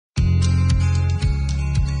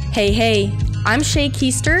Hey, I'm Shaye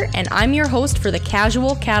Koester, and I'm your host for the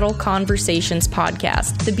Casual Cattle Conversations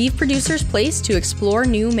podcast, the beef producer's place to explore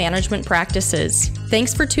new management practices.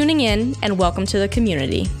 Thanks for tuning in, and welcome to the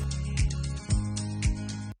community.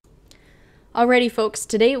 Alrighty, folks,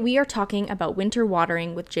 today we are talking about winter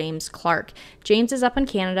watering with James Clark. James is up in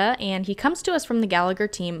Canada, and he comes to us from the Gallagher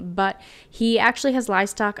team, but he actually has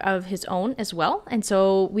livestock of his own as well, and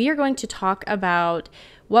so we are going to talk about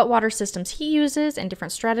what water systems he uses and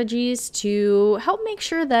different strategies to help make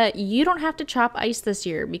sure that you don't have to chop ice this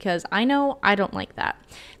year, because I know I don't like that.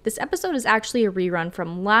 This episode is actually a rerun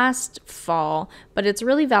from last fall, but it's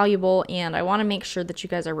really valuable, and I want to make sure that you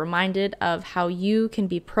guys are reminded of how you can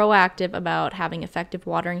be proactive about having effective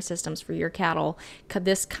watering systems for your cattle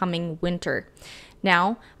this coming winter.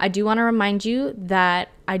 Now, I do want to remind you that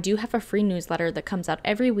I do have a free newsletter that comes out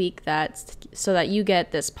every week so that you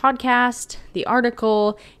get this podcast, the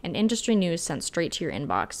article, and industry news sent straight to your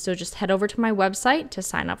inbox. So just head over to my website to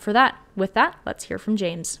sign up for that. With that, let's hear from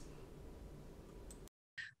James.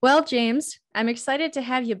 Well, James, I'm excited to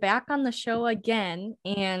have you back on the show again.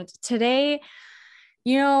 And today,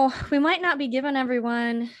 we might not be giving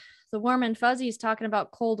everyone the warm and fuzzies talking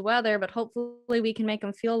about cold weather, but hopefully we can make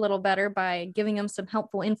them feel a little better by giving them some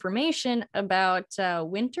helpful information about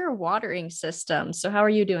winter watering systems. So how are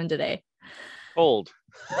you doing today? Cold.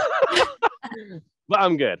 But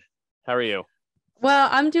I'm good. How are you? Well,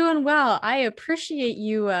 I'm doing well. I appreciate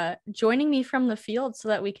you joining me from the field so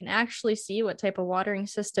that we can actually see what type of watering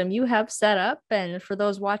system you have set up. And for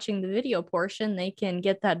those watching the video portion, they can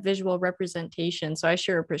get that visual representation. So I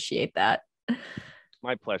sure appreciate that.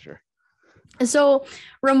 My pleasure. So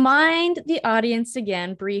remind the audience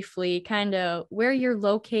again briefly kind of where you're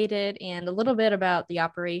located and a little bit about the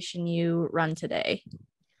operation you run today.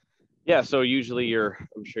 Yeah, so usually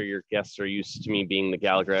I'm sure your guests are used to me being the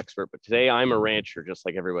Gallagher expert, but today I'm a rancher just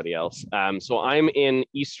like everybody else. So I'm in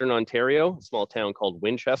Eastern Ontario, a small town called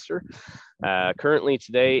Winchester. Currently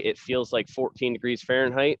today it feels like 14 degrees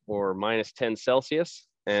Fahrenheit or minus 10 Celsius.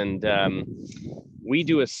 And we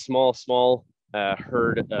do a small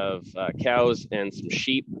herd of cows and some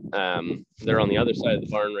sheep. They're on the other side of the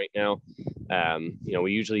barn right now.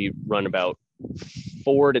 We usually run about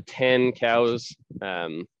 4 to 10 cows,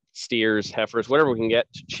 steers, heifers, whatever we can get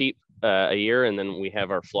cheap a year. And then we have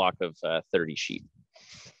our flock of 30 sheep.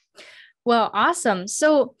 Well, awesome.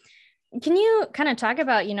 So can you kind of talk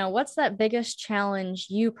about, what's that biggest challenge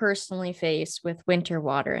you personally face with winter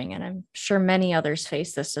watering? And I'm sure many others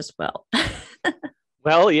face this as well.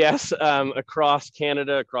 Well, yes, across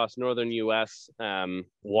Canada, across northern US,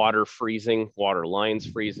 water freezing, water lines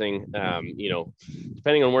freezing.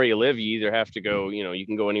 Depending on where you live, you either have to go, you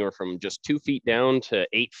can go anywhere from just 2 feet down to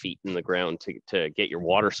 8 feet in the ground to get your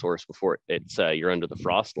water source before you're under the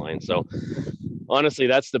frost line. So honestly,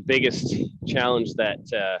 that's the biggest challenge that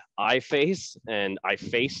I face, and I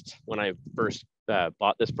faced when I first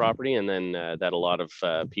bought this property, and then that a lot of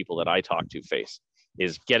people that I talk to face,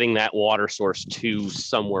 is getting that water source to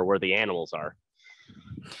somewhere where the animals are.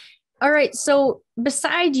 All right. So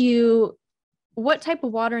beside you, what type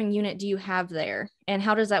of watering unit do you have there? And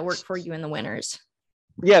how does that work for you in the winters?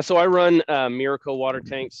 Yeah, so I run Miracle water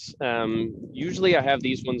tanks. Usually I have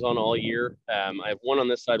these ones on all year. I have one on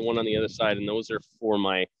this side, one on the other side, and those are for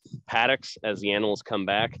my paddocks as the animals come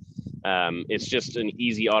back. It's just an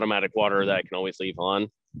easy automatic water that I can always leave on.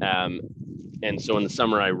 And so in the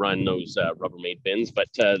summer I run those Rubbermaid bins, but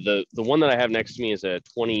the one that I have next to me is a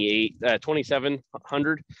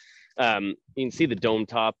 2700. You can see the dome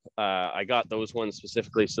top. I got those ones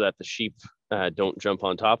specifically so that the sheep don't jump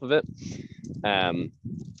on top of it.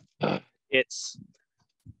 It's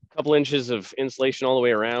a couple inches of insulation all the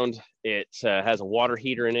way around. It has a water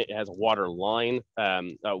heater in it. It has a water line, a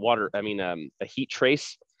heat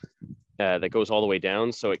trace that goes all the way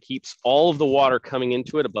down. So it keeps all of the water coming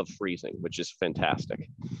into it above freezing, which is fantastic.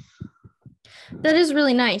 That is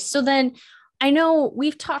really nice. So then I know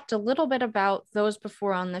we've talked a little bit about those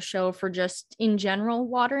before on the show for just in general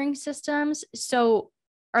watering systems. So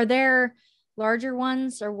are there larger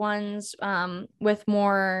ones or ones with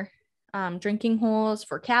more drinking holes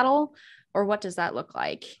for cattle, or what does that look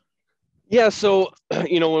like? Yeah, so,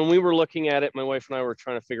 when we were looking at it, my wife and I were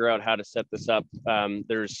trying to figure out how to set this up.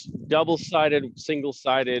 There's double-sided,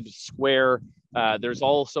 single-sided, square. There's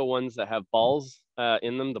also ones that have balls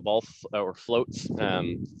in them, the ball or floats.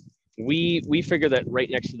 We figured that right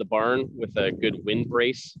next to the barn with a good wind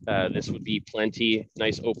brace, this would be plenty,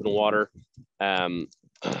 nice open water, and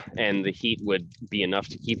the heat would be enough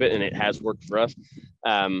to keep it, and it has worked for us.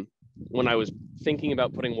 When I was thinking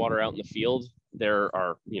about putting water out in the field, there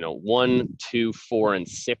are 1, 2, 4, and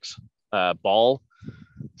 6 ball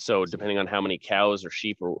So depending on how many cows or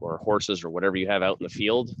sheep or horses or whatever you have out in the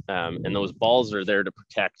field, and those balls are there to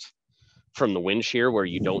protect from the wind shear where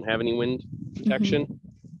you don't have any wind protection.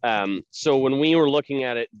 So when we were looking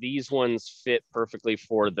at it, these ones fit perfectly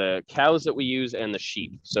for the cows that we use and the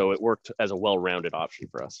sheep. So it worked as a well-rounded option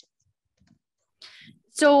for us.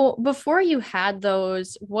 So before you had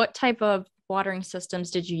those, what type of watering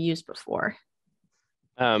systems did you use before?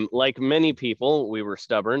 Like many people, we were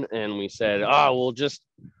stubborn and we said, "Oh, we'll just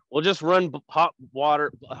run hot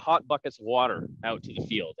buckets of water out to the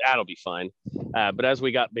field. That'll be fine." But as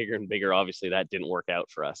we got bigger and bigger, obviously that didn't work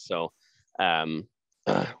out for us. So um,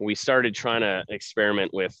 we started trying to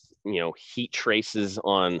experiment with, heat traces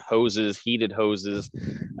on hoses, heated hoses.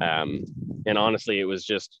 And honestly, it was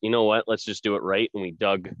just, you know what, let's just do it right. And we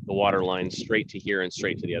dug the water line straight to here and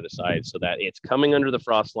straight to the other side so that it's coming under the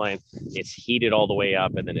frost line, it's heated all the way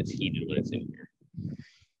up, and then it's heated when it's in here.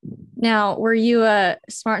 Now, were you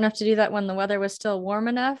smart enough to do that when the weather was still warm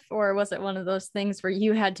enough, or was it one of those things where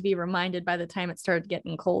you had to be reminded by the time it started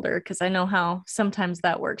getting colder? Because I know how sometimes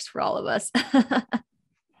that works for all of us.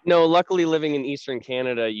 No, luckily living in Eastern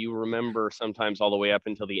Canada, you remember sometimes all the way up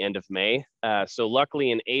until the end of May. So luckily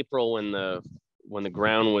in April, when the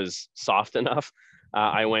ground was soft enough,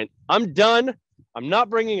 I went, I'm done. I'm not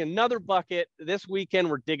bringing another bucket. This weekend,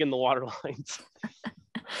 we're digging the water lines.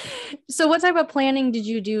 So what type of planning did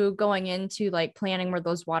you do going into like planning where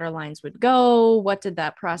those water lines would go? What did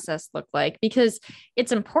that process look like? Because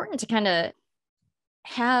it's important to kind of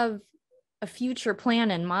have a future plan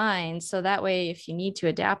in mind. So that way, if you need to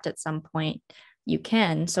adapt at some point, you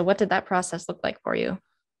can. So what did that process look like for you?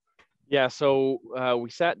 Yeah, so we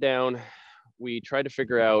sat down. We tried to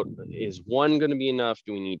figure out, is one going to be enough?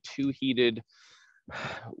 Do we need two heated?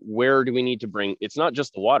 Where do we need to bring? It's not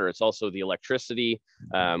just the water, it's also the electricity.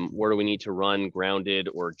 Where do we need to run grounded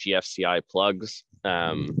or GFCI plugs?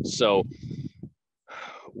 So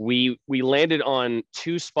we landed on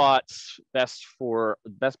two spots, best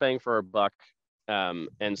bang for our buck,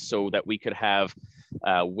 and so that we could have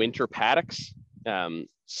winter paddocks.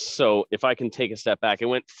 So if I can take a step back, it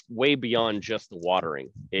went way beyond just the watering.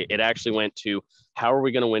 It actually went to, how are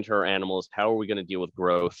we going to winter our animals? How are we going to deal with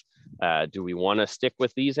growth? Do we want to stick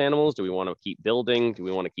with these animals? Do we want to keep building? Do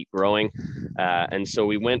we want to keep growing? And so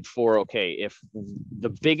we went for, okay, if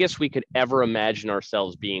the biggest we could ever imagine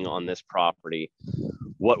ourselves being on this property,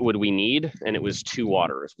 what would we need? And it was two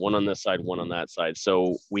waterers, one on this side, one on that side.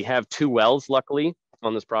 So we have two wells, luckily,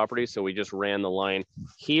 on this property. So we just ran the line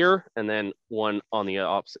here and then one on the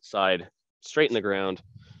opposite side, straight in the ground,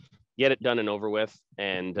 get it done and over with.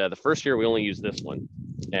 And the first year we only used this one.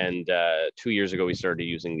 And 2 years ago, we started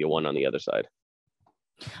using the one on the other side.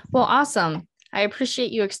 Well, awesome. I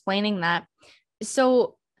appreciate you explaining that.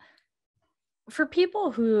 So for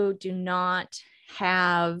people who do not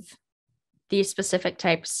have these specific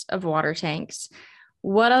types of water tanks,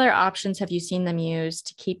 what other options have you seen them use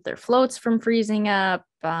to keep their floats from freezing up,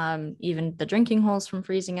 even the drinking holes from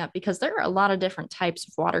freezing up? Because there are a lot of different types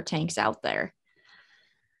of water tanks out there.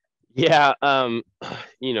 Yeah,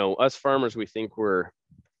 us farmers, we think we're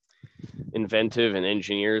inventive and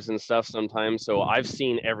engineers and stuff sometimes. So I've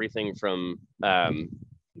seen everything from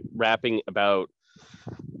wrapping about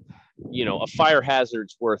a fire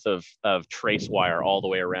hazard's worth of trace wire all the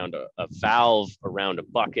way around a valve, around a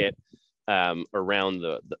bucket, around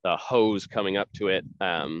the hose coming up to it,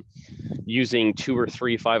 using 2 or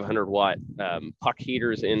 3 500-watt puck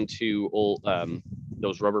heaters into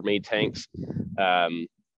those Rubbermaid tanks.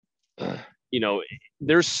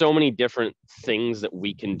 There's so many different things that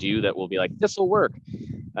we can do that will be like, this will work.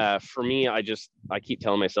 For me, I keep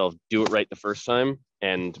telling myself, do it right the first time.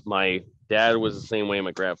 And my dad was the same way.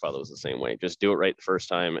 My grandfather was the same way. Just do it right the first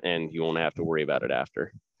time and you won't have to worry about it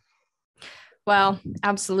after. Well,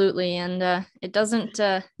 absolutely. And it doesn't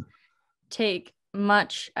take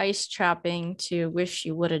much ice chopping to wish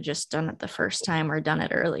you would have just done it the first time or done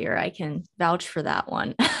it earlier. I can vouch for that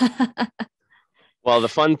one. Well, the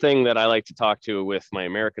fun thing that I like to talk to with my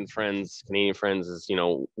American friends, Canadian friends, is,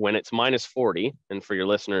 when it's minus 40, and for your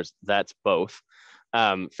listeners, that's both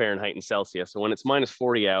Fahrenheit and Celsius. So when it's minus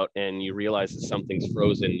 40 out and you realize that something's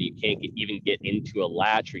frozen, you can't even get into a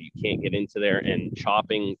latch, or you can't get into there, and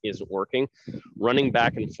chopping isn't working, running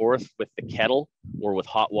back and forth with the kettle or with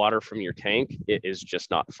hot water from your tank, it is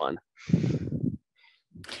just not fun.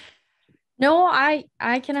 No, I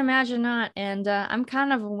can imagine not, and I'm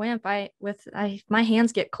kind of a wimp. My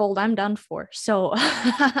hands get cold, I'm done for. So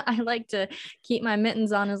I like to keep my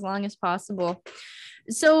mittens on as long as possible.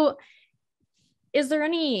 So, is there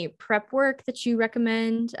any prep work that you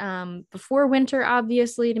recommend before winter,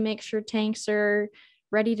 obviously, to make sure tanks are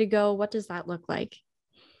ready to go? What does that look like?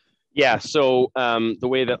 Yeah. So the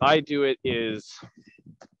way that I do it is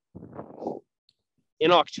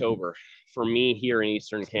in October. For me here in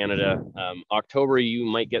Eastern Canada, October, you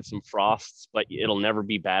might get some frosts, but it'll never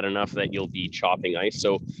be bad enough that you'll be chopping ice.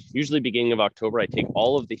 So usually beginning of October, I take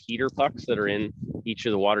all of the heater pucks that are in each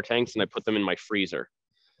of the water tanks and I put them in my freezer.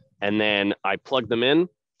 And then I plug them in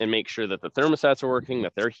and make sure that the thermostats are working,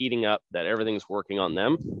 that they're heating up, that everything's working on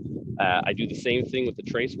them. I do the same thing with the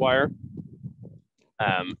trace wire.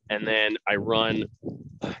 And then I run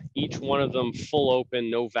each one of them full open,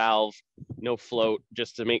 no valve, no float,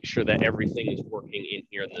 just to make sure that everything is working in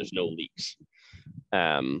here and there's no leaks.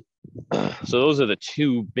 Um, so those are the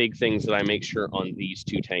two big things that I make sure on these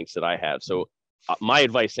two tanks that I have. So my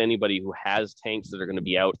advice to anybody who has tanks that are going to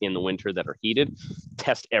be out in the winter that are heated,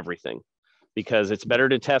 test everything, because it's better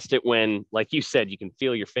to test it when, like you said, you can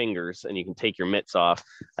feel your fingers and you can take your mitts off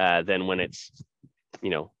than when it's,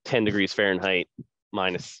 10 degrees Fahrenheit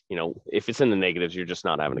minus, if it's in the negatives, you're just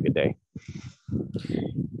not having a good day.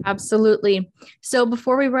 Absolutely. So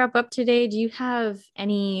before we wrap up today, do you have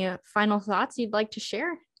any final thoughts you'd like to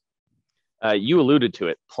share? You alluded to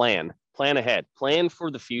it. Plan ahead, plan for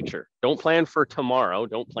the future. Don't plan for tomorrow.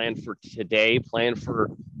 Don't plan for today. Plan for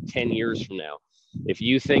 10 years from now. If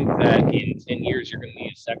you think that in 10 years you're going to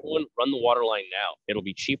need a second one, run the water line now. It'll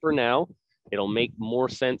be cheaper now. It'll make more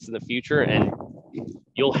sense in the future, and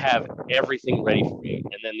you'll have everything ready for you.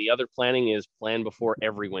 And then the other planning is plan before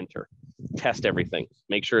every winter. Test everything.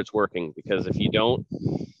 Make sure it's working, because if you don't,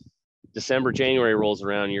 December, January rolls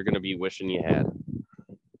around, you're going to be wishing you had.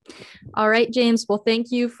 All right, James. Well,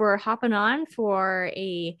 thank you for hopping on for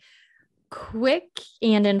a quick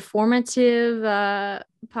and informative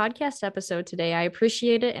podcast episode today. I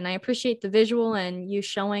appreciate it, and I appreciate the visual and you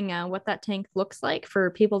showing what that tank looks like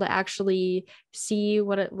for people to actually see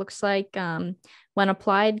what it looks like when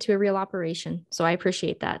applied to a real operation. So I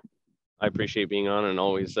appreciate that. I appreciate being on, and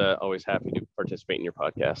always happy to participate in your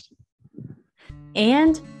podcast.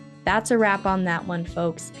 And that's a wrap on that one,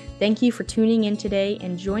 folks. Thank you for tuning in today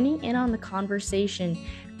and joining in on the conversation.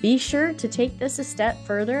 Be sure to take this a step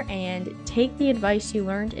further and take the advice you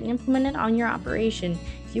learned and implement it on your operation.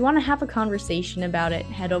 If you want to have a conversation about it,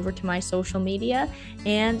 head over to my social media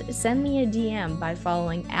and send me a DM by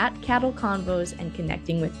following @CattleConvos and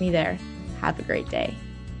connecting with me there. Have a great day.